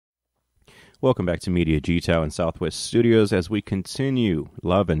Welcome back to MediaGTOW in Southwest Studios as we continue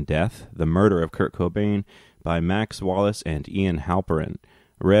Love and Death, The Murder of Kurt Cobain by Max Wallace and Ian Halperin,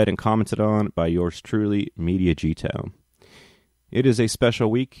 read and commented on by yours truly, MediaGTOW. It is a special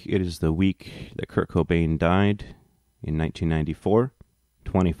week. It is the week that Kurt Cobain died in 1994,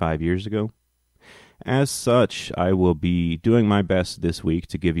 25 years ago. As such, I will be doing my best this week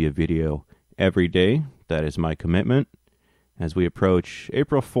to give you a video every day. That is my commitment. As we approach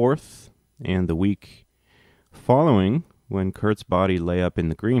April 4th and the week following when Kurt's body lay up in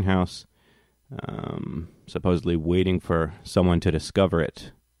the greenhouse, supposedly waiting for someone to discover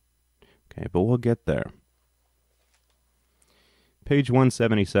it. Okay, but we'll get there. Page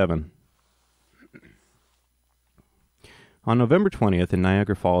 177. On November 20th in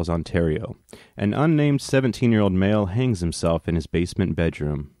Niagara Falls, Ontario, an unnamed 17-year-old male hangs himself in his basement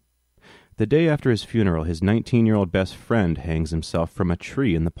bedroom. The day after his funeral, his 19-year-old best friend hangs himself from a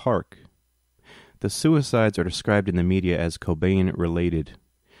tree in the park. The suicides are described in the media as Cobain-related.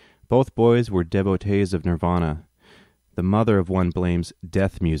 Both boys were devotees of Nirvana. The mother of one blames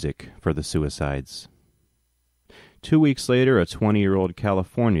death music for the suicides. 2 weeks later, a 20-year-old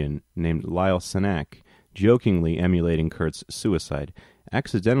Californian named Lyle Sanak, jokingly emulating Kurt's suicide,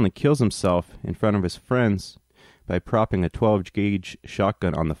 accidentally kills himself in front of his friends by propping a 12-gauge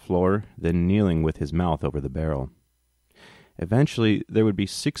shotgun on the floor, then kneeling with his mouth over the barrel. Eventually, there would be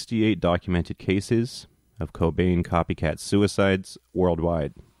 68 documented cases of Cobain copycat suicides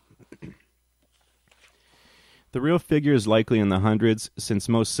worldwide. The real figure is likely in the hundreds, since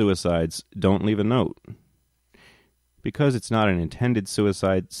most suicides don't leave a note. Because it's not an intended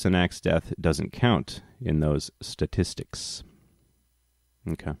suicide, Sanak's death doesn't count in those statistics.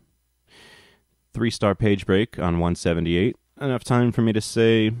 Okay. 3-star page break on 178. Enough time for me to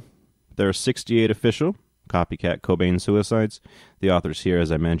say there are 68 official copycat Cobain suicides. The authors here, as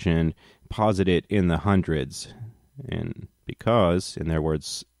I mentioned, posit it in the hundreds. And because, in their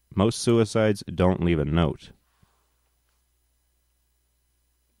words, most suicides don't leave a note.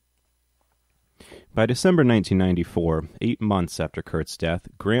 By December 1994, 8 months after Kurt's death,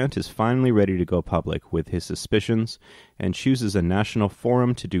 Grant is finally ready to go public with his suspicions and chooses a national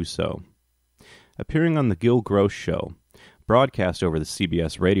forum to do so. Appearing on The Gil Gross Show, broadcast over the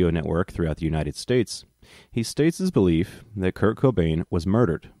CBS radio network throughout the United States, he states his belief that Kurt Cobain was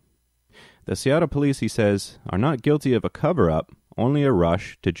murdered. The Seattle police, he says, are not guilty of a cover-up, only a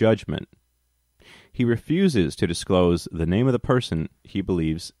rush to judgment. He refuses to disclose the name of the person he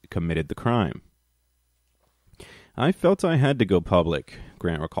believes committed the crime. I felt I had to go public,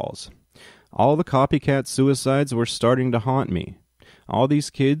 Grant recalls. All the copycat suicides were starting to haunt me. All these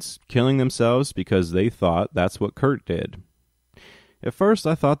kids killing themselves because they thought that's what Kurt did. At first,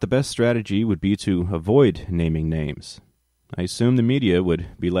 I thought the best strategy would be to avoid naming names. I assumed the media would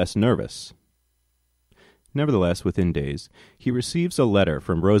be less nervous. Nevertheless, within days, he receives a letter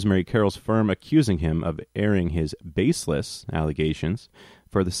from Rosemary Carroll's firm accusing him of airing his baseless allegations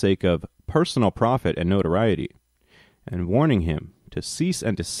for the sake of personal profit and notoriety, and warning him to cease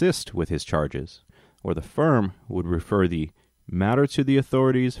and desist with his charges, or the firm would refer the matter to the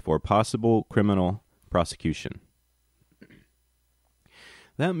authorities for possible criminal prosecution.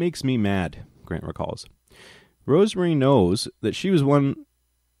 That makes me mad, Grant recalls. Rosemary knows that she was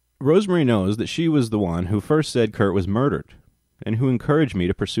the one who first said Kurt was murdered, and who encouraged me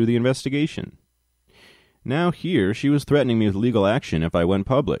to pursue the investigation. Now here she was threatening me with legal action if I went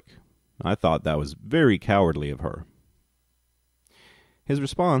public. I thought that was very cowardly of her. His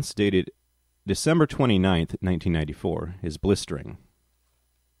response, dated December 29th, 1994, is blistering.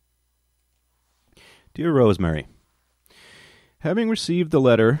 Dear Rosemary, having received the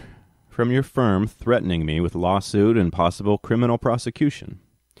letter from your firm threatening me with lawsuit and possible criminal prosecution,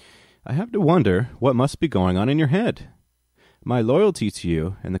 I have to wonder what must be going on in your head. My loyalty to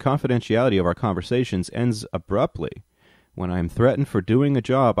you and the confidentiality of our conversations ends abruptly when I am threatened for doing a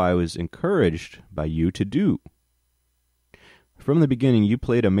job I was encouraged by you to do. From the beginning, you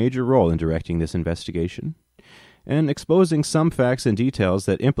played a major role in directing this investigation and exposing some facts and details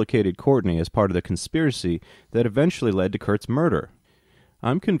that implicated Courtney as part of the conspiracy that eventually led to Kurt's murder.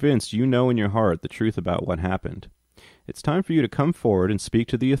 I'm convinced you know in your heart the truth about what happened. It's time for you to come forward and speak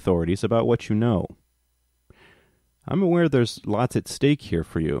to the authorities about what you know. I'm aware there's lots at stake here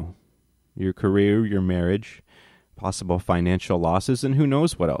for you. Your career, your marriage, possible financial losses, and who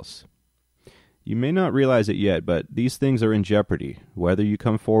knows what else. You may not realize it yet, but these things are in jeopardy, whether you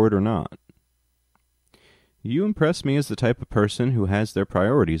come forward or not. You impress me as the type of person who has their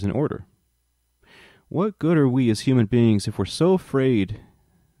priorities in order. What good are we as human beings if we're so afraid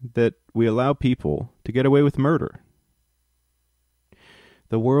that we allow people to get away with murder?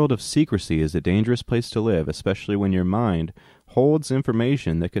 The world of secrecy is a dangerous place to live, especially when your mind holds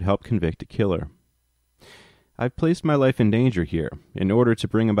information that could help convict a killer. I've placed my life in danger here in order to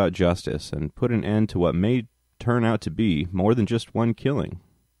bring about justice and put an end to what may turn out to be more than just one killing.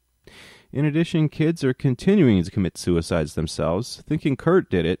 In addition, kids are continuing to commit suicides themselves, thinking Kurt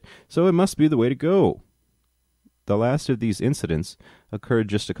did it, so it must be the way to go. The last of these incidents occurred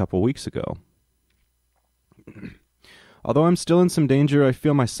just a couple weeks ago. Although I'm still in some danger, I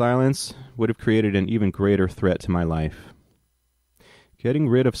feel my silence would have created an even greater threat to my life. Getting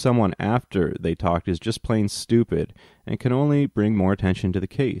rid of someone after they talked is just plain stupid and can only bring more attention to the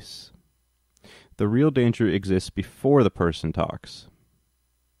case. The real danger exists before the person talks.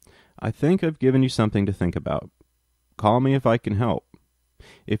 I think I've given you something to think about. Call me if I can help.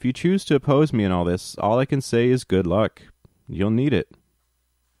 If you choose to oppose me in all this, all I can say is good luck. You'll need it.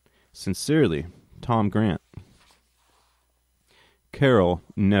 Sincerely, Tom Grant. Carol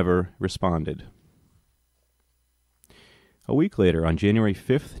never responded. A week later, on January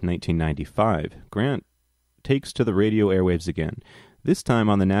 5th, 1995, Grant takes to the radio airwaves again, this time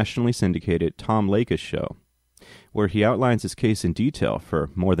on the nationally syndicated Tom Leykis show, where he outlines his case in detail for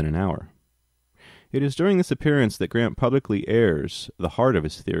more than an hour. It is during this appearance that Grant publicly airs the heart of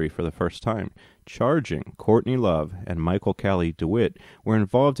his theory for the first time, charging Courtney Love and Michael Cali Dewitt were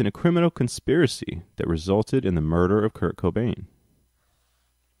involved in a criminal conspiracy that resulted in the murder of Kurt Cobain.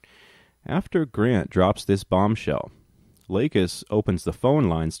 After Grant drops this bombshell, Leykis opens the phone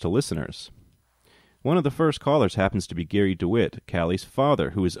lines to listeners. One of the first callers happens to be Gary Dewitt, Cali's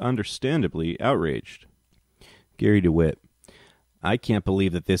father, who is understandably outraged. Gary Dewitt: I can't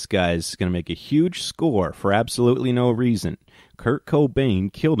believe that this guy's going to make a huge score for absolutely no reason. Kurt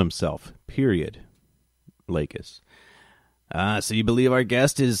Cobain killed himself, period. Leykis: so you believe our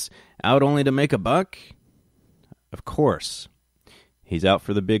guest is out only to make a buck? Of course. He's out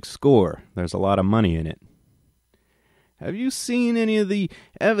for the big score. There's a lot of money in it. Have you seen any of the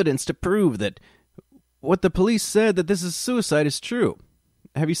evidence to prove that what the police said that this is suicide is true?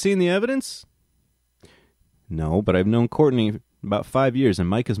 Have you seen the evidence? No, but I've known Courtney about 5 years, and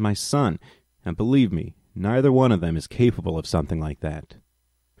Mike is my son. And believe me, neither one of them is capable of something like that.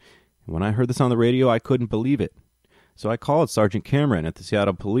 When I heard this on the radio, I couldn't believe it. So I called Sergeant Cameron at the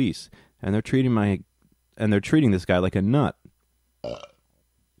Seattle Police, and they're treating this guy like a nut.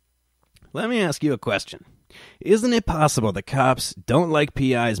 Let me ask you a question. Isn't it possible the cops don't like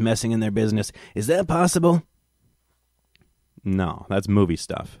PIs messing in their business? Is that possible? No, that's movie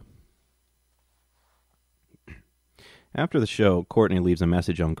stuff. After the show, Courtney leaves a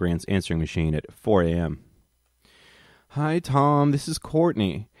message on Grant's answering machine at 4 a.m. Hi, Tom, this is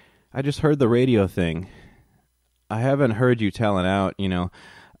Courtney. I just heard the radio thing. I haven't heard you telling out,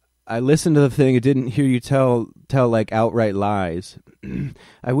 I listened to the thing and didn't hear you tell like outright lies.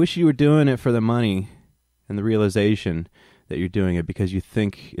 I wish you were doing it for the money, and the realization that you're doing it because you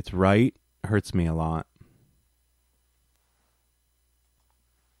think it's right hurts me a lot.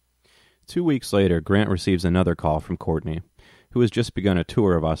 2 weeks later, Grant receives another call from Courtney, who has just begun a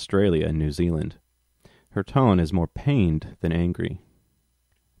tour of Australia and New Zealand. Her tone is more pained than angry.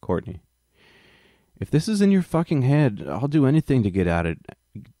 Courtney: if this is in your fucking head, I'll do anything to get out of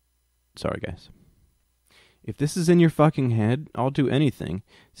it. Sorry, guys. If this is in your fucking head, I'll do anything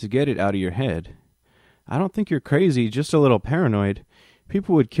to get it out of your head. I don't think you're crazy, just a little paranoid.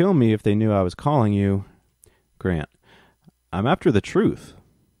 People would kill me if they knew I was calling you. Grant: I'm after the truth.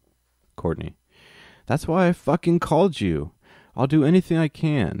 Courtney: that's why I fucking called you. I'll do anything I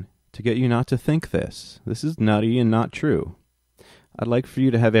can to get you not to think this. This is nutty and not true. I'd like for you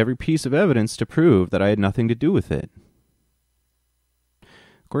to have every piece of evidence to prove that I had nothing to do with it.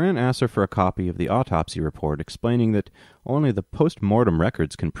 Grant asks her for a copy of the autopsy report, explaining that only the post-mortem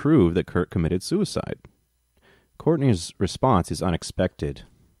records can prove that Kurt committed suicide. Courtney's response is unexpected.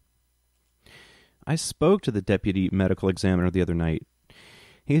 I spoke to the deputy medical examiner the other night.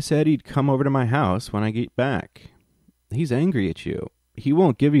 He said he'd come over to my house when I get back. He's angry at you. He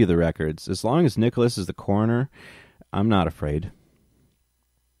won't give you the records. As long as Nicholas is the coroner, I'm not afraid.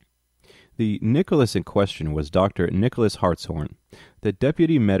 The Nicholas in question was Dr. Nicholas Hartshorn, the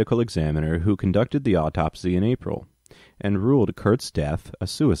deputy medical examiner who conducted the autopsy in April and ruled Kurt's death a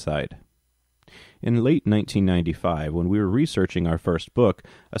suicide. In late 1995, when we were researching our first book,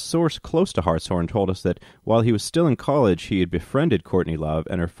 a source close to Hartshorn told us that while he was still in college, he had befriended Courtney Love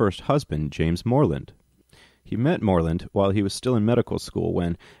and her first husband, James Moreland. He met Moreland while he was still in medical school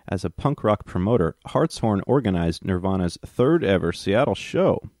when, as a punk rock promoter, Hartshorn organized Nirvana's third ever Seattle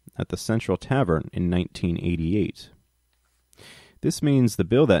show at the Central Tavern in 1988. This means the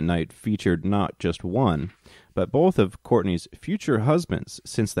bill that night featured not just one, but both of Courtney's future husbands,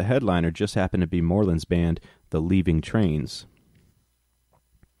 since the headliner just happened to be Moreland's band, The Leaving Trains.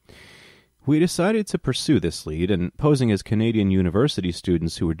 We decided to pursue this lead, and posing as Canadian university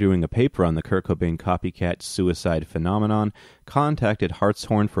students who were doing a paper on the Kurt Cobain copycat suicide phenomenon, contacted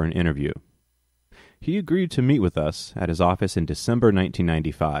Hartshorn for an interview. He agreed to meet with us at his office in December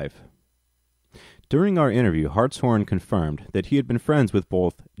 1995. During our interview, Hartshorn confirmed that he had been friends with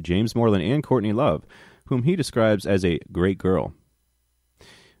both James Moreland and Courtney Love, whom he describes as a great girl.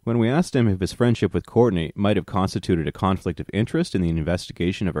 When we asked him if his friendship with Courtney might have constituted a conflict of interest in the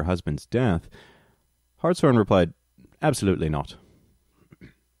investigation of her husband's death, Hartshorn replied, "Absolutely not."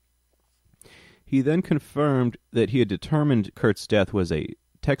 He then confirmed that he had determined Kurt's death was a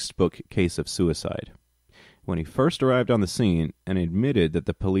textbook case of suicide when he first arrived on the scene, and admitted that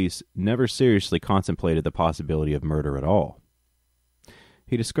the police never seriously contemplated the possibility of murder at all.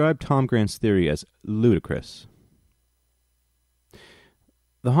 He described Tom Grant's theory as ludicrous.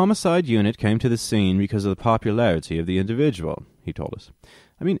 "The homicide unit came to the scene because of the popularity of the individual," he told us.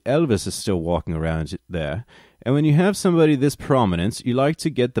 "I mean, Elvis is still walking around there, and when you have somebody this prominent, you like to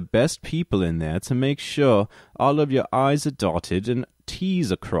get the best people in there to make sure all of your I's are dotted and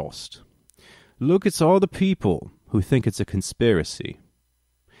T's are crossed. Look, it's all the people who think it's a conspiracy.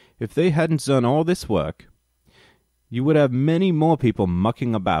 If they hadn't done all this work, you would have many more people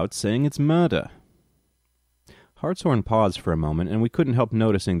mucking about saying it's murder." Hartshorn paused for a moment, and we couldn't help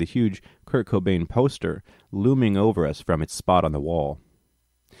noticing the huge Kurt Cobain poster looming over us from its spot on the wall.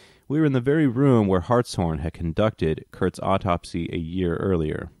 We were in the very room where Hartshorn had conducted Kurt's autopsy a year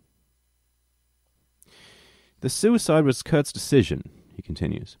earlier. "The suicide was Kurt's decision," he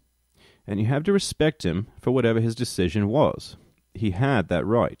continues, "and you have to respect him for whatever his decision was. He had that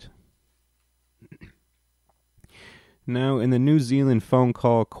right." Now, in the New Zealand phone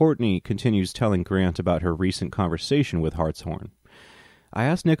call, Courtney continues telling Grant about her recent conversation with Hartshorn. "I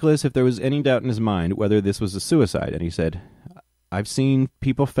asked Nicholas if there was any doubt in his mind whether this was a suicide, and he said, 'I've seen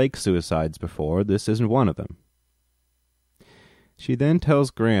people fake suicides before. This isn't one of them.'" She then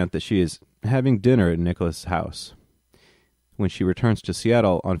tells Grant that she is having dinner at Nicholas' house when she returns to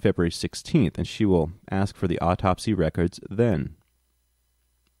Seattle on February 16th, and she will ask for the autopsy records then.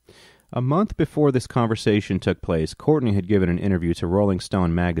 A month before this conversation took place, Courtney had given an interview to Rolling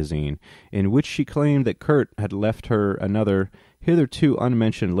Stone magazine in which she claimed that Kurt had left her another hitherto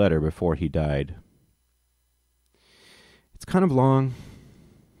unmentioned letter before he died. "It's kind of long.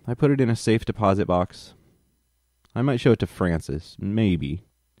 I put it in a safe deposit box. I might show it to Francis, maybe.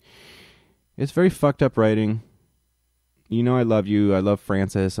 It's very fucked up writing. You know I love you. I love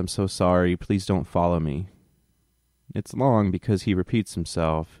Francis. I'm so sorry. Please don't follow me." It's long because he repeats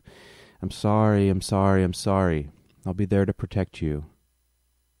himself. "I'm sorry, I'm sorry, I'm sorry. I'll be there to protect you.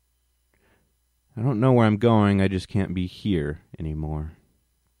 I don't know where I'm going. I just can't be here anymore."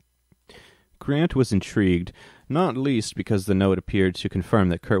 Grant was intrigued, not least because the note appeared to confirm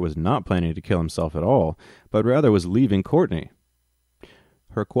that Kurt was not planning to kill himself at all, but rather was leaving Courtney.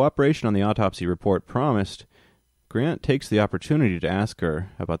 Her cooperation on the autopsy report promised, Grant takes the opportunity to ask her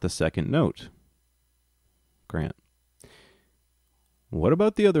about the second note. Grant: "What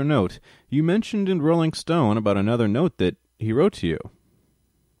about the other note? You mentioned in Rolling Stone about another note that he wrote to you."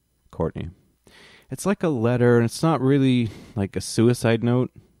 Courtney: "It's like a letter, and it's not really like a suicide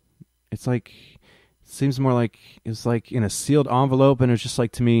note. It's like, it seems more like it's like in a sealed envelope, and it's just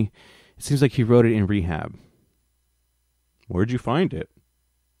like, to me, it seems like he wrote it in rehab." "Where'd you find it?"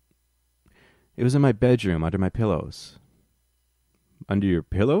 "It was in my bedroom under my pillows." "Under your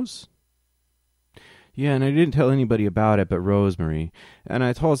pillows?" "Yeah, and I didn't tell anybody about it but Rosemary, and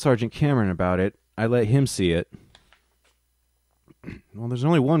I told Sergeant Cameron about it. I let him see it." "Well, there's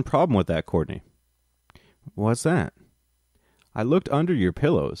only one problem with that, Courtney." "What's that?" "I looked under your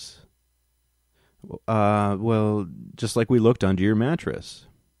pillows." Well, just like we looked under your mattress.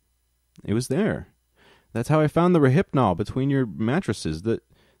 It was there. That's how I found the Rohypnol between your mattresses.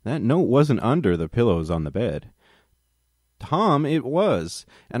 That note wasn't under the pillows on the bed." "Tom, it was,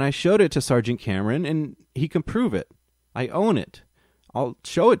 and I showed it to Sergeant Cameron, and he can prove it. I own it. I'll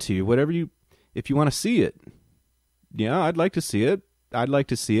show it to you, if you want to see it." "Yeah, I'd like to see it.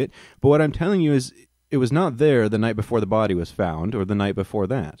 But what I'm telling you is, it was not there the night before the body was found, or the night before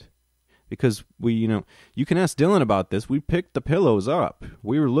that. Because you can ask Dylan about this. We picked the pillows up.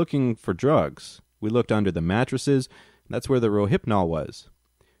 We were looking for drugs. We looked under the mattresses. That's where the Rohypnol was.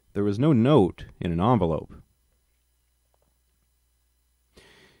 There was no note in an envelope."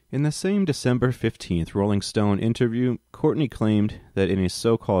 In the same December 15th Rolling Stone interview, Courtney claimed that in his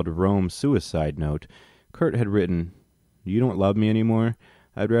so-called Rome suicide note, Kurt had written, "You don't love me anymore.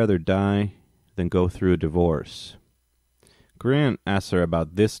 I'd rather die than go through a divorce. Grant asks her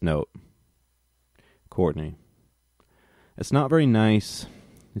about this note. Courtney. It's not very nice.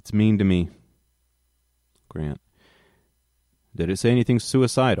 It's mean to me. Grant. Did it say anything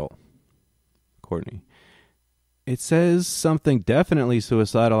suicidal? Courtney. It says something definitely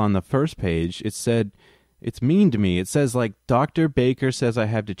suicidal on the first page. It said, it's mean to me. It says, like, Dr. Baker says I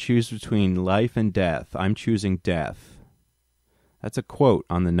have to choose between life and death. I'm choosing death. That's a quote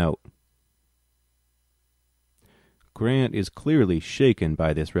on the note. Grant is clearly shaken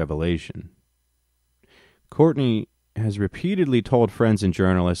by this revelation. Courtney has repeatedly told friends and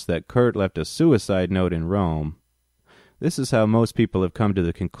journalists that Kurt left a suicide note in Rome. This is how most people have come to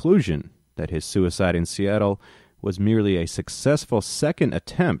the conclusion that his suicide in Seattle was merely a successful second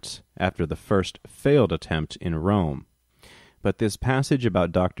attempt after the first failed attempt in Rome. But this passage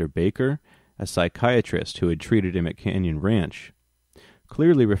about Dr. Baker, a psychiatrist who had treated him at Canyon Ranch,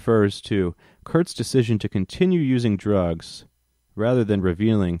 clearly refers to Kurt's decision to continue using drugs rather than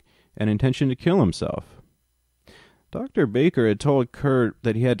revealing an intention to kill himself. Dr. Baker had told Kurt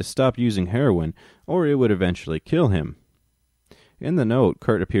that he had to stop using heroin or it would eventually kill him. In the note,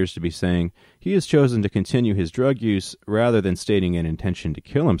 Kurt appears to be saying he has chosen to continue his drug use rather than stating an intention to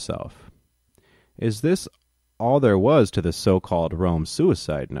kill himself. Is this all there was to the so-called Rome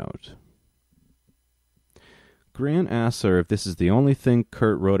suicide note? Grant asks her if this is the only thing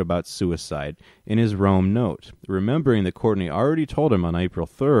Kurt wrote about suicide in his Rome note, remembering that Courtney already told him on April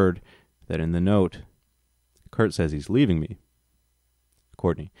 3rd that in the note, Kurt says he's leaving me.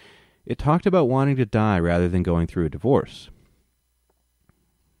 Courtney, it talked about wanting to die rather than going through a divorce.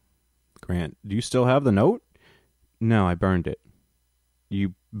 Grant, do you still have the note? No, I burned it.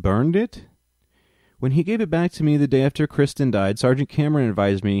 You burned it? When he gave it back to me the day after Kristen died, Sergeant Cameron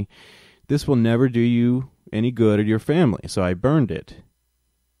advised me, this will never do you any good or your family, so I burned it.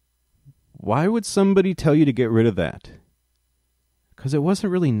 Why would somebody tell you to get rid of that? Because it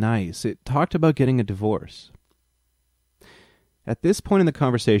wasn't really nice. It talked about getting a divorce. At this point in the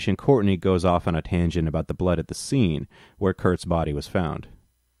conversation, Courtney goes off on a tangent about the blood at the scene where Kurt's body was found.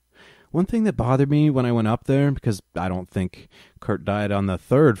 One thing that bothered me when I went up there, because I don't think Kurt died on the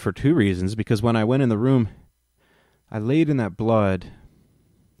 3rd for 2 reasons, because when I went in the room, I laid in that blood.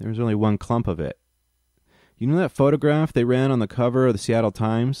 There was only one clump of it. You know that photograph they ran on the cover of the Seattle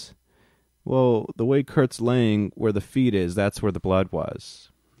Times? Well, the way Kurt's laying where the feet is, that's where the blood was.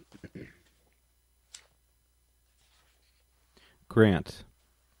 Grant.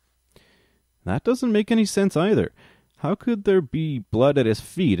 That doesn't make any sense either. How could there be blood at his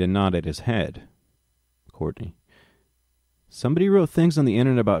feet and not at his head? Courtney. Somebody wrote things on the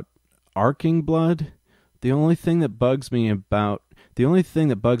internet about arcing blood. The only thing that bugs me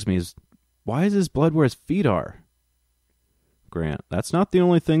is, why is his blood where his feet are? Grant. That's not the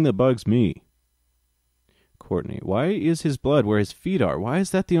only thing that bugs me. Courtney. Why is his blood where his feet are? Why is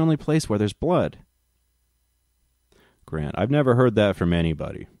that the only place where there's blood? Grant. I've never heard that from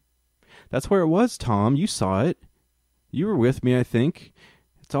anybody. That's where it was, Tom. You saw it. You were with me, I think.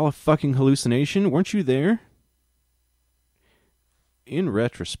 It's all a fucking hallucination. Weren't you there? In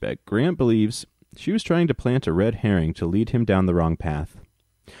retrospect, Grant believes she was trying to plant a red herring to lead him down the wrong path.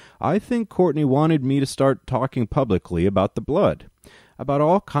 I think Courtney wanted me to start talking publicly about the blood, about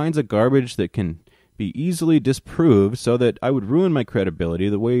all kinds of garbage that can be easily disproved so that I would ruin my credibility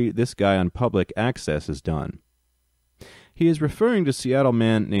the way this guy on public access has done. He is referring to a Seattle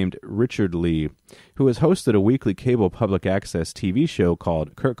man named Richard Lee, who has hosted a weekly cable public access TV show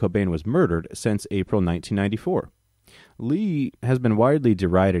called Kurt Cobain Was Murdered since April 1994. Lee has been widely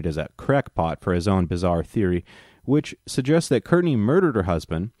derided as a crackpot for his own bizarre theory, which suggests that Courtney murdered her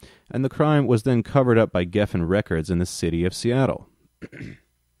husband, and the crime was then covered up by Geffen Records in the city of Seattle.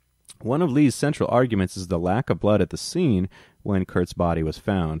 One of Lee's central arguments is the lack of blood at the scene when Kurt's body was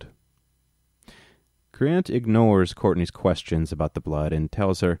found. Grant ignores Courtney's questions about the blood and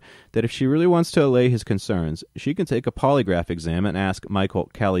tells her that if she really wants to allay his concerns, she can take a polygraph exam and ask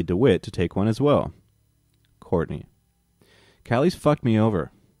Cali Dewitt to take one as well. Courtney. Cali's fucked me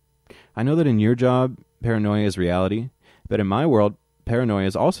over. I know that in your job, paranoia is reality, but in my world, paranoia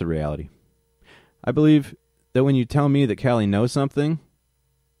is also reality. I believe that when you tell me that Cali knows something,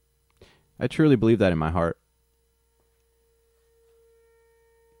 I truly believe that in my heart.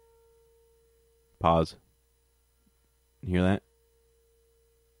 Pause. You hear that?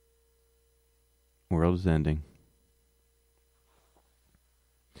 World is ending.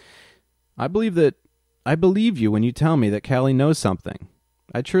 I believe you when you tell me that Cali knows something.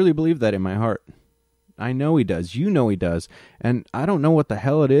 I truly believe that in my heart. I know he does. You know he does. And I don't know what the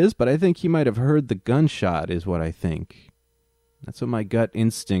hell it is, but I think he might have heard the gunshot is what I think. That's what my gut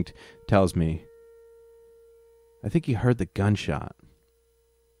instinct tells me. I think he heard the gunshot.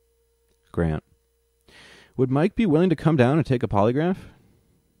 Grant. Would Mike be willing to come down and take a polygraph?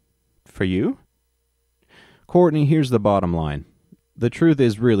 For you? Courtney, here's the bottom line. The truth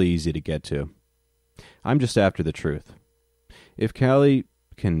is really easy to get to. I'm just after the truth. If Cali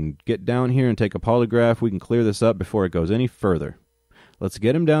can get down here and take a polygraph, we can clear this up before it goes any further. Let's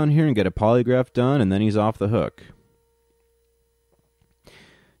get him down here and get a polygraph done, and then he's off the hook.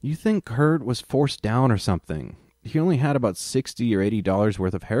 You think Kurt was forced down or something? He only had about $60 or $80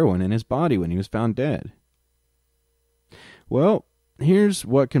 worth of heroin in his body when he was found dead. Well, here's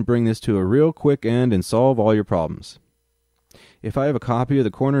what can bring this to a real quick end and solve all your problems. If I have a copy of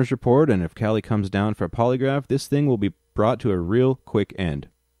the coroner's report and if Cali comes down for a polygraph, this thing will be brought to a real quick end.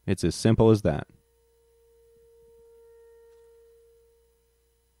 It's as simple as that.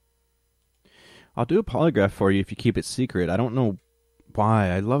 I'll do a polygraph for you if you keep it secret. I don't know why.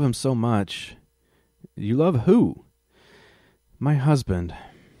 I love him so much. You love who? My husband.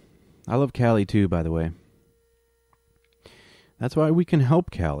 I love Cali too, by the way. That's why we can help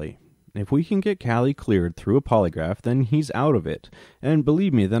Cali. If we can get Cali cleared through a polygraph, then he's out of it. And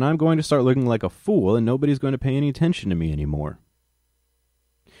believe me, then I'm going to start looking like a fool and nobody's going to pay any attention to me anymore.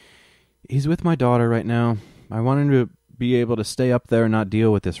 He's with my daughter right now. I want him to be able to stay up there and not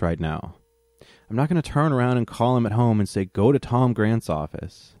deal with this right now. I'm not going to turn around and call him at home and say, go to Tom Grant's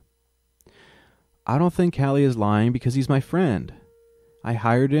office. I don't think Cali is lying because he's my friend. I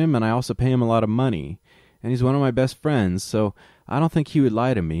hired him and I also pay him a lot of money. And he's one of my best friends, so I don't think he would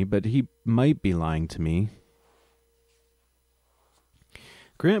lie to me, but he might be lying to me.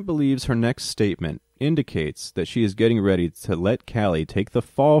 Grant believes her next statement indicates that she is getting ready to let Cali take the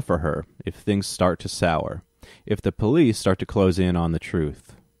fall for her if things start to sour, if the police start to close in on the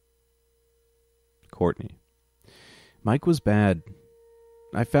truth. Courtney. Mike was bad.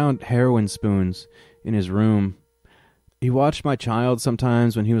 I found heroin spoons in his room. He watched my child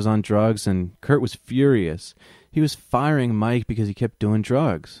sometimes when he was on drugs, and Kurt was furious. He was firing Mike because he kept doing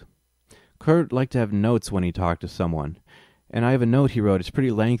drugs. Kurt liked to have notes when he talked to someone, and I have a note he wrote. It's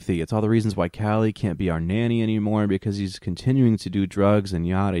pretty lengthy. It's all the reasons why Cali can't be our nanny anymore because he's continuing to do drugs and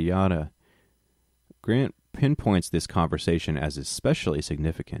yada yada. Grant pinpoints this conversation as especially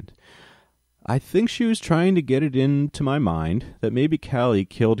significant. I think she was trying to get it into my mind that maybe Cali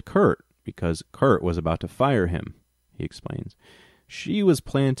killed Kurt because Kurt was about to fire him. He explains. She was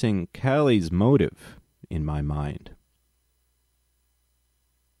planting Cali's motive in my mind.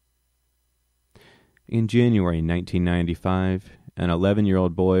 In January 1995, an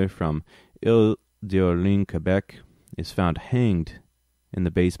 11-year-old boy from Ile-d'Orléans, Quebec, is found hanged in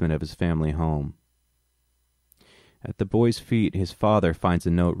the basement of his family home. At the boy's feet, his father finds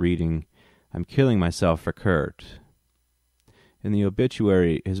a note reading, "I'm killing myself for Kurt." In the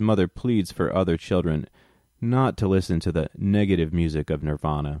obituary, his mother pleads for other children not to listen to the negative music of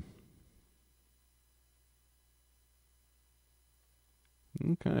Nirvana.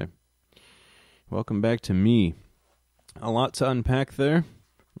 Okay. Welcome back to me. A lot to unpack there.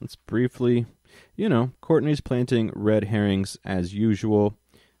 Let's briefly, Courtney's planting red herrings as usual.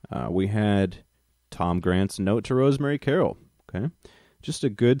 We had Tom Grant's note to Rosemary Carroll. Okay. Just a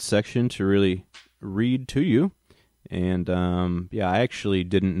good section to really read to you. And, I actually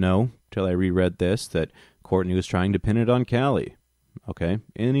didn't know till I reread this that Courtney was trying to pin it on Cali. Okay?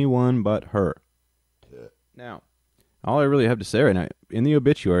 Anyone but her. Now, all I really have to say right now, in the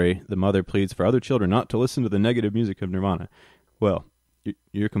obituary, the mother pleads for other children not to listen to the negative music of Nirvana. Well,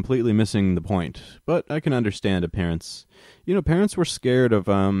 you're completely missing the point. But I can understand a parent's... parents were scared of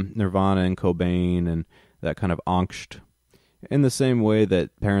Nirvana and Cobain and that kind of angst. In the same way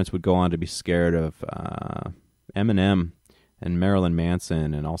that parents would go on to be scared of Eminem and Marilyn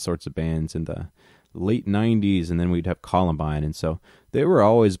Manson and all sorts of bands in the late 90s, and then we'd have Columbine, and so they were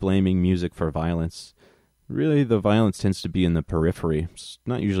always blaming music for violence. Really, the violence tends to be in the periphery. It's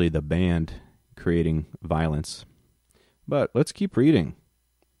not usually the band creating violence. But let's keep reading.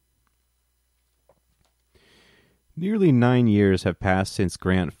 Nearly 9 years have passed since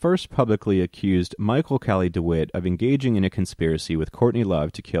Grant first publicly accused Michael Cali Dewitt of engaging in a conspiracy with Courtney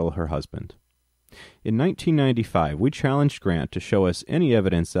Love to kill her husband. In 1995, we challenged Grant to show us any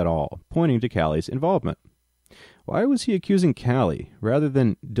evidence at all pointing to Cali's involvement. Why was he accusing Cali rather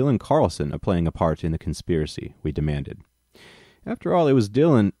than Dylan Carlson of playing a part in the conspiracy, we demanded. After all, it was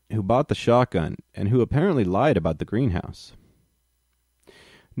Dylan who bought the shotgun and who apparently lied about the greenhouse.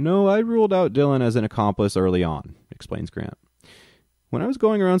 No, I ruled out Dylan as an accomplice early on, explains Grant. When I was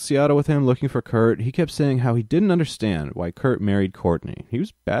going around Seattle with him looking for Kurt, he kept saying how he didn't understand why Kurt married Courtney. He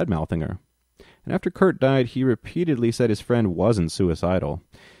was bad-mouthing her. And after Kurt died, he repeatedly said his friend wasn't suicidal.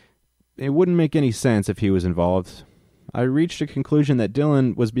 it wouldn't make any sense if he was involved. I reached a conclusion that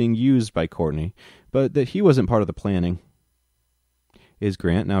Dylan was being used by Courtney, but that he wasn't part of the planning. Is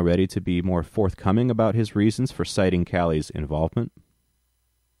Grant now ready to be more forthcoming about his reasons for citing Cali's involvement?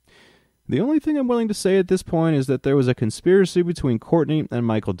 The only thing I'm willing to say at this point is that there was a conspiracy between Courtney and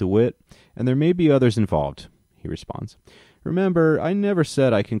Michael Dewitt, and there may be others involved, he responds. Remember, I never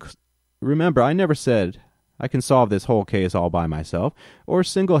said I can solve this whole case all by myself, or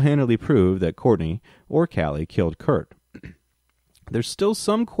single-handedly prove that Courtney or Cali killed Kurt. There's still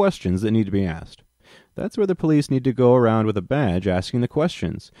some questions that need to be asked. That's where the police need to go around with a badge asking the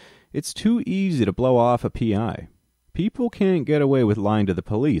questions. It's too easy to blow off a PI. People can't get away with lying to the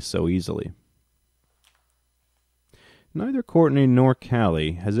police so easily. Neither Courtney nor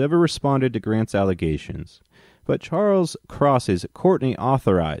Cali has ever responded to Grant's allegations, but Charles Cross's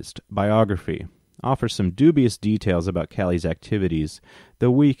Courtney-authorized biography offers some dubious details about Cali's activities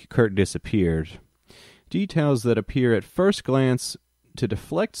the week Kurt disappeared, details that appear at first glance to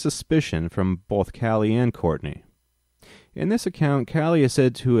deflect suspicion from both Cali and Courtney. In this account, Cali is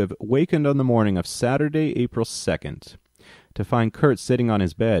said to have wakened on the morning of Saturday, April 2nd, to find Kurt sitting on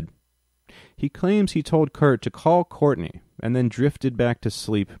his bed. He claims he told Kurt to call Courtney and then drifted back to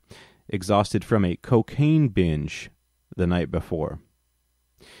sleep, exhausted from a cocaine binge the night before.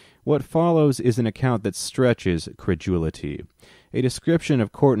 What follows is an account that stretches credulity, a description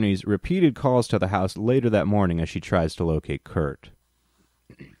of Courtney's repeated calls to the house later that morning as she tries to locate Kurt.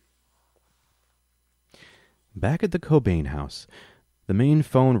 Back at the Cobain house, the main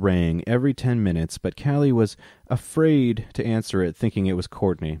phone rang every 10 minutes, but Cali was afraid to answer it, thinking it was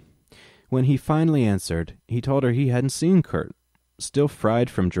Courtney. When he finally answered, he told her he hadn't seen Kurt. Still fried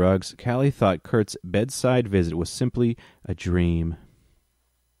from drugs, Cali thought Kurt's bedside visit was simply a dream.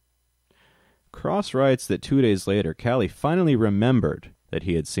 Cross writes that 2 days later, Cali finally remembered that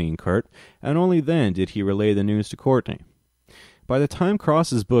he had seen Kurt, and only then did he relay the news to Courtney. By the time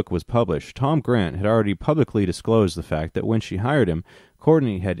Cross's book was published, Tom Grant had already publicly disclosed the fact that when she hired him,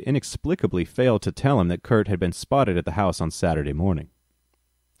 Courtney had inexplicably failed to tell him that Kurt had been spotted at the house on Saturday morning.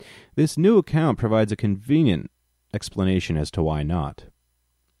 This new account provides a convenient explanation as to why not.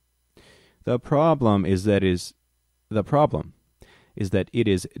 The problem is that it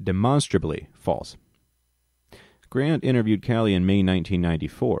is demonstrably false. Grant interviewed Cali in May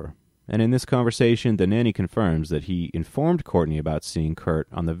 1994, and in this conversation, the nanny confirms that he informed Courtney about seeing Kurt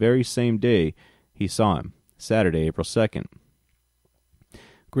on the very same day he saw him, Saturday, April 2nd.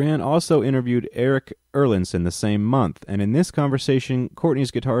 Grant also interviewed Eric Erlinson the same month, and in this conversation,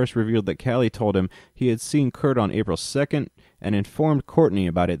 Courtney's guitarist revealed that Cali told him he had seen Kurt on April 2nd and informed Courtney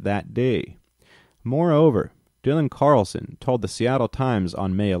about it that day. Moreover, Dylan Carlson told the Seattle Times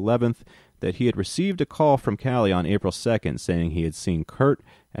on May 11th that he had received a call from Cali on April 2nd saying he had seen Kurt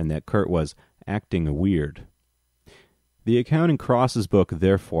and that Kurt was acting weird. The account in Cross's book,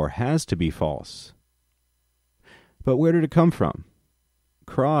 therefore, has to be false. But where did it come from?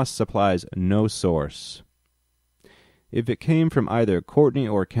 Cross supplies no source. If it came from either Courtney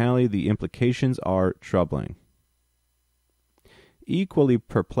or Cali, the implications are troubling. Equally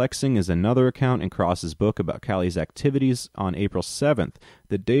perplexing is another account in Cross's book about Cali's activities on April 7th,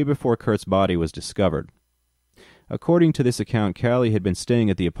 the day before Kurt's body was discovered. According to this account, Cali had been staying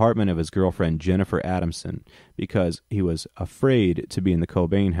at the apartment of his girlfriend Jennifer Adamson because he was afraid to be in the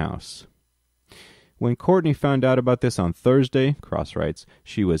Cobain house. When Courtney found out about this on Thursday, Cross writes,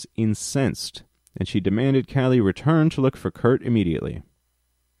 she was incensed, and she demanded Cali return to look for Kurt immediately.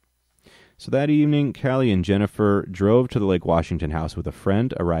 So that evening, Cali and Jennifer drove to the Lake Washington house with a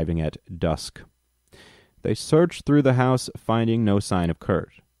friend, arriving at dusk. They searched through the house, finding no sign of Kurt.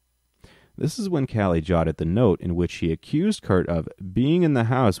 This is when Cali jotted the note in which he accused Kurt of being in the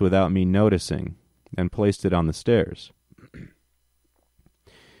house without me noticing, and placed it on the stairs.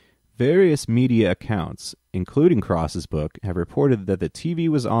 Various media accounts, including Cross's book, have reported that the TV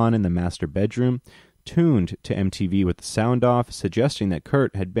was on in the master bedroom, tuned to MTV with the sound off, suggesting that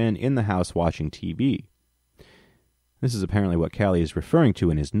Kurt had been in the house watching TV. This is apparently what Cali is referring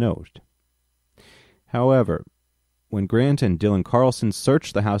to in his note. However, when Grant and Dylan Carlson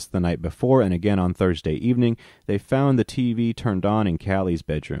searched the house the night before and again on Thursday evening, they found the TV turned on in Cali's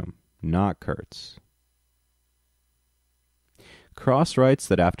bedroom, not Kurt's. Cross writes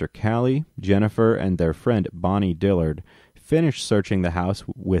that after Cali, Jennifer, and their friend Bonnie Dillard finished searching the house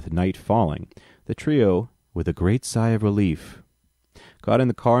with night falling, the trio, with a great sigh of relief, got in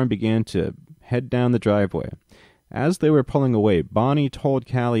the car and began to head down the driveway. As they were pulling away, Bonnie told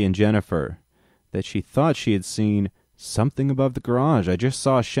Cali and Jennifer that she thought she had seen something above the garage. I just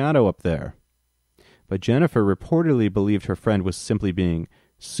saw a shadow up there. But Jennifer reportedly believed her friend was simply being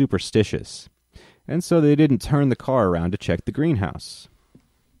superstitious, and so they didn't turn the car around to check the greenhouse.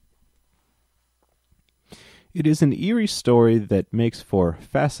 It is an eerie story that makes for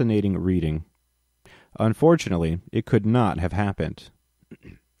fascinating reading. Unfortunately, it could not have happened.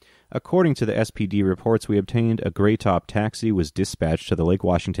 According to the SPD reports we obtained, a gray-top taxi was dispatched to the Lake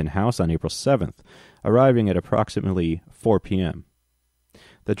Washington house on April 7th, arriving at approximately 4 p.m.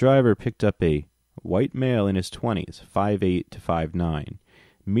 The driver picked up a white male in his 20s, 5'8 to 5'9",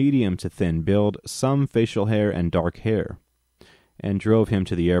 medium to thin build, some facial hair and dark hair, and drove him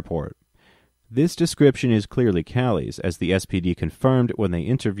to the airport. This description is clearly Cali's, as the SPD confirmed when they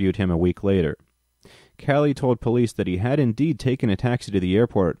interviewed him a week later. Cali told police that he had indeed taken a taxi to the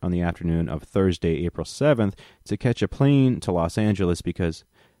airport on the afternoon of Thursday, April 7th, to catch a plane to Los Angeles because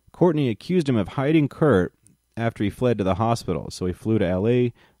Courtney accused him of hiding Kurt after he fled to the hospital, so he flew to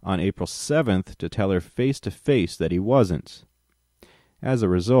L.A. on April 7th to tell her face-to-face that he wasn't. As a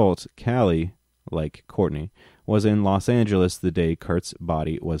result, Cali, like Courtney, was in Los Angeles the day Kurt's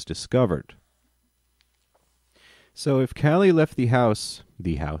body was discovered. So if Cali left the house...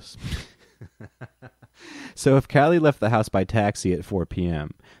 So if Cali left the house by taxi at 4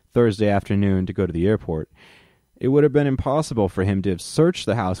 p.m. Thursday afternoon to go to the airport, it would have been impossible for him to have searched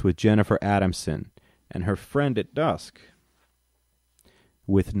the house with Jennifer Adamson and her friend at dusk,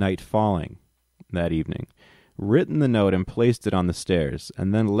 with night falling that evening, written the note and placed it on the stairs,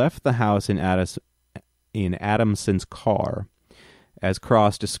 and then left the house in Adamson's car, as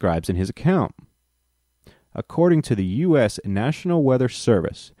Cross describes in his account. According to the U.S. National Weather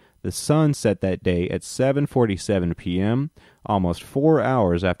Service, the sun set that day at 7:47 p.m., almost 4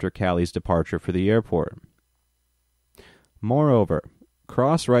 hours after Cali's departure for the airport. Moreover,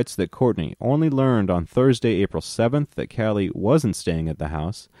 Cross writes that Courtney only learned on Thursday, April 7th, that Cali wasn't staying at the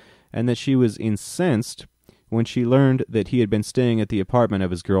house, and that she was incensed when she learned that he had been staying at the apartment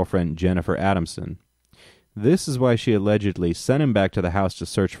of his girlfriend Jennifer Adamson. This is why she allegedly sent him back to the house to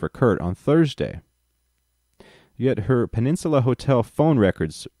search for Kurt on Thursday. Yet her Peninsula Hotel phone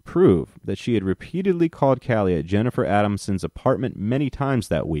records prove that she had repeatedly called Cali at Jennifer Adamson's apartment many times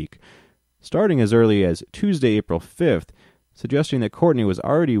that week, starting as early as Tuesday, April 5th, suggesting that Courtney was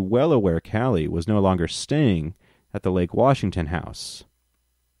already well aware Cali was no longer staying at the Lake Washington house.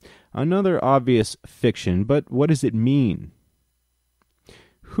 Another obvious fiction, but what does it mean?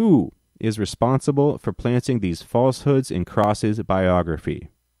 Who is responsible for planting these falsehoods in Cross's biography?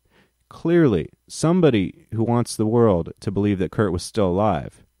 Clearly, somebody who wants the world to believe that Kurt was still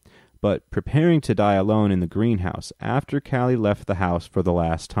alive, but preparing to die alone in the greenhouse after Cali left the house for the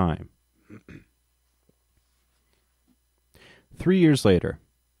last time. 3 years later,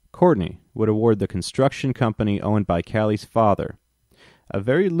 Courtney would award the construction company owned by Cali's father a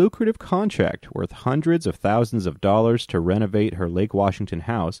very lucrative contract worth hundreds of thousands of dollars to renovate her Lake Washington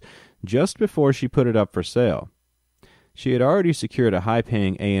house just before she put it up for sale. She had already secured a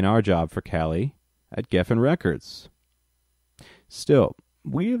high-paying A&R job for Cali at Geffen Records. Still,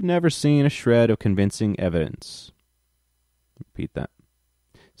 we have never seen a shred of convincing evidence. Repeat that.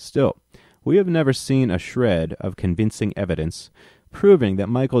 Still, we have never seen a shred of convincing evidence proving that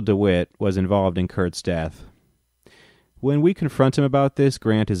Michael Dewitt was involved in Kurt's death. When we confront him about this,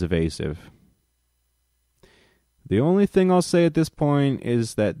 Grant is evasive. The only thing I'll say at this point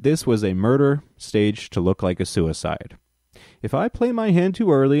is that this was a murder staged to look like a suicide. If I play my hand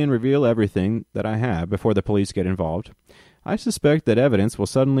too early and reveal everything that I have before the police get involved, I suspect that evidence will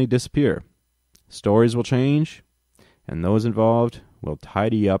suddenly disappear. Stories will change, and those involved will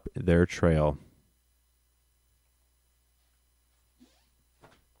tidy up their trail.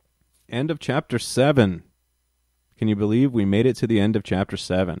 End of Chapter 7. Can you believe we made it to the end of Chapter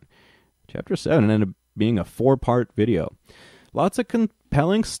 7? Chapter 7 ended up being a 4-part video. Lots of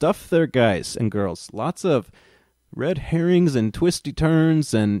compelling stuff there, guys and girls. Lots of red herrings and twisty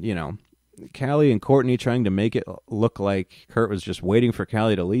turns and, Cali and Courtney trying to make it look like Kurt was just waiting for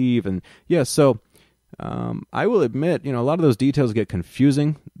Cali to leave. And, I will admit, a lot of those details get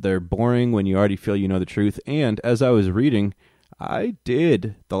confusing. They're boring when you already feel you know the truth. And as I was reading, I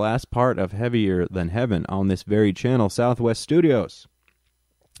did the last part of Heavier Than Heaven on this very channel, Southwest Studios.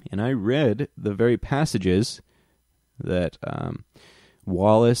 And I read the very passages that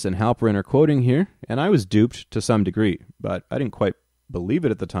Wallace and Halperin are quoting here, and I was duped to some degree, but I didn't quite believe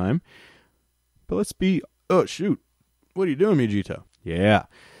it at the time. But let's be... Oh, shoot. What are you doing, MediaGTOW? Yeah.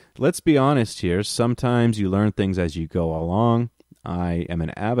 Let's be honest here. Sometimes you learn things as you go along. I am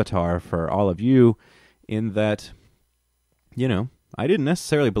an avatar for all of you in that, I didn't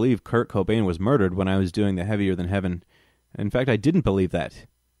necessarily believe Kurt Cobain was murdered when I was doing the Heavier Than Heaven. In fact, I didn't believe that.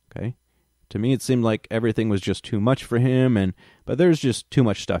 Okay? To me, it seemed like everything was just too much for him, but But there's just too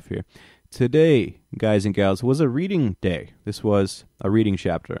much stuff here. Today, guys and gals, was a reading day. This was a reading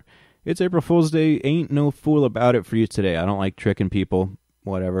chapter. It's April Fool's Day. Ain't no fool about it for you today. I don't like tricking people.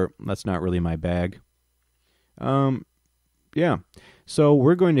 Whatever. That's not really my bag. Yeah. So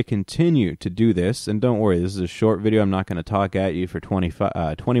we're going to continue to do this. And don't worry, this is a short video. I'm not going to talk at you for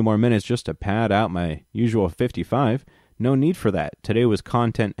 20 more minutes just to pad out my usual 55. No need for that. Today was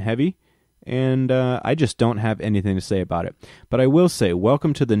content heavy. And I just don't have anything to say about it. But I will say,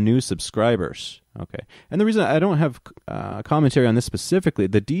 welcome to the new subscribers. Okay. And the reason I don't have commentary on this specifically,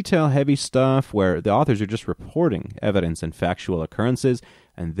 the detail-heavy stuff where the authors are just reporting evidence and factual occurrences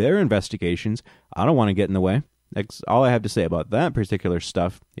and their investigations, I don't want to get in the way. All I have to say about that particular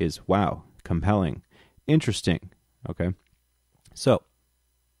stuff is, wow, compelling, interesting. Okay. So,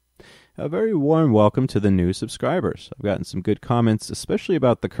 a very warm welcome to the new subscribers. I've gotten some good comments, especially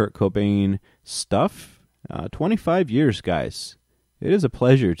about the Kurt Cobain stuff. 25 years, guys. It is a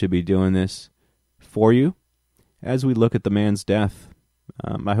pleasure to be doing this for you as we look at the man's death.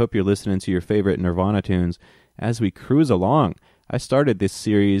 I hope you're listening to your favorite Nirvana tunes as we cruise along. I started this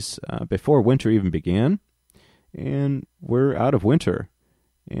series before winter even began, and we're out of winter.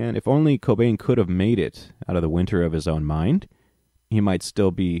 And if only Cobain could have made it out of the winter of his own mind, he might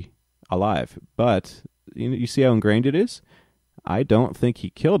still be alive. But you see how ingrained it is? I don't think he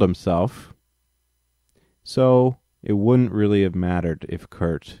killed himself, so it wouldn't really have mattered if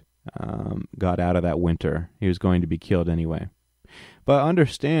Kurt got out of that winter. He was going to be killed anyway. But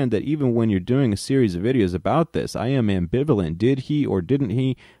understand that even when you're doing a series of videos about this, I am ambivalent. Did he or didn't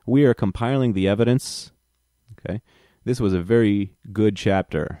he? We are compiling the evidence. Okay. This was a very good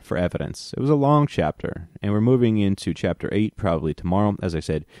chapter for evidence. It was a long chapter, and we're moving into chapter 8 probably tomorrow. As I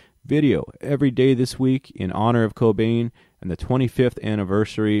said, video every day this week in honor of Cobain and the 25th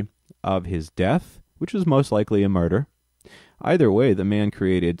anniversary of his death, which was most likely a murder. Either way, the man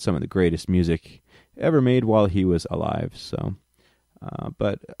created some of the greatest music ever made while he was alive. So,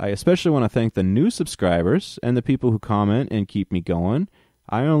 but I especially want to thank the new subscribers and the people who comment and keep me going.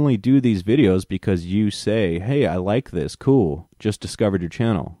 I only do these videos because you say, hey, I like this. Cool. Just discovered your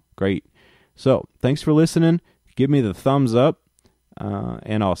channel. Great. So, thanks for listening. Give me the thumbs up.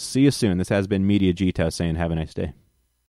 And I'll see you soon. This has been MediaGTOW saying have a nice day.